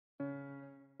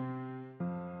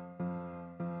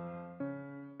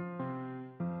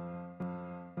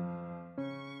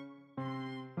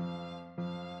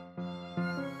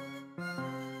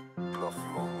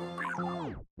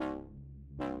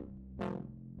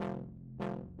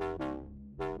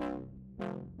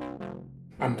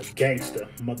I'm a gangster,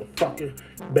 motherfucker.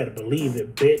 Better believe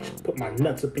it, bitch. Put my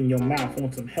nuts up in your mouth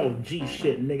on some hell G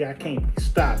shit, nigga. I can't be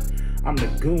stopped. I'm the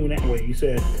goon that way. You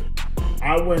said,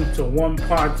 I went to one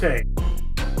party.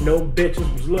 No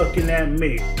bitches was looking at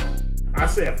me. I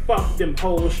said, fuck them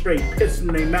hoes, straight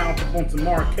pissing their mouth up on some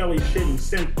R. Kelly shit and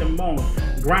sent them on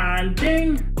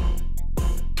grinding.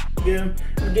 Yeah,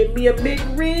 give me a big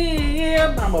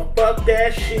rib. I'ma fuck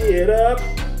that shit up.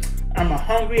 I'm a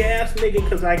hungry ass nigga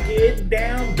cause I get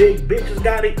down. Big bitches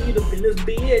gotta eat up in this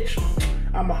bitch.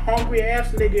 I'm a hungry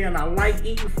ass nigga and I like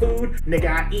eating food. Nigga,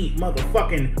 I eat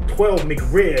motherfucking 12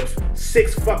 McRibs,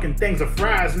 6 fucking things of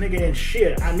fries, nigga, and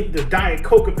shit. I need the Diet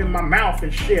Coke up in my mouth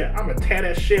and shit. I'ma tear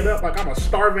that shit up like I'm a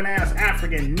starving ass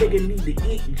African nigga need to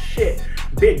eat and shit.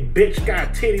 Big bitch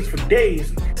got titties for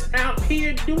days. Out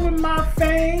here doing my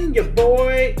thing, your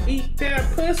boy eat that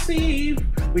pussy.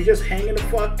 We just hanging the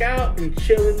fuck out and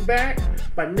chilling back.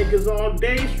 Like niggas all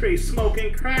day straight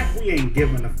smoking crack. We ain't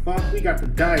giving a fuck. We got the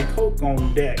Diet Coke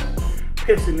on deck.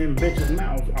 Pissing in bitches'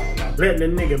 mouths.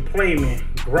 Letting the nigga play me.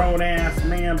 Grown ass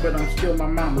man, but I'm still my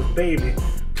mama's baby.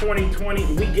 2020,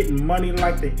 we getting money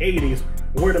like the 80s.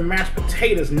 Where the mashed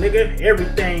potatoes, nigga?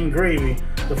 Everything gravy.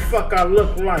 The fuck I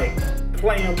look like?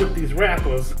 Playing with these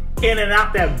rappers. In and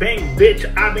out that bank, bitch.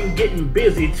 I've been getting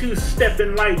busy.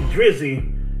 Two-stepping like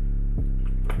Drizzy.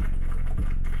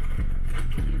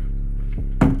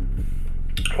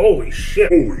 Holy shit.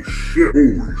 Holy shit.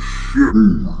 Holy shit.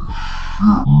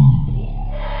 Holy shit.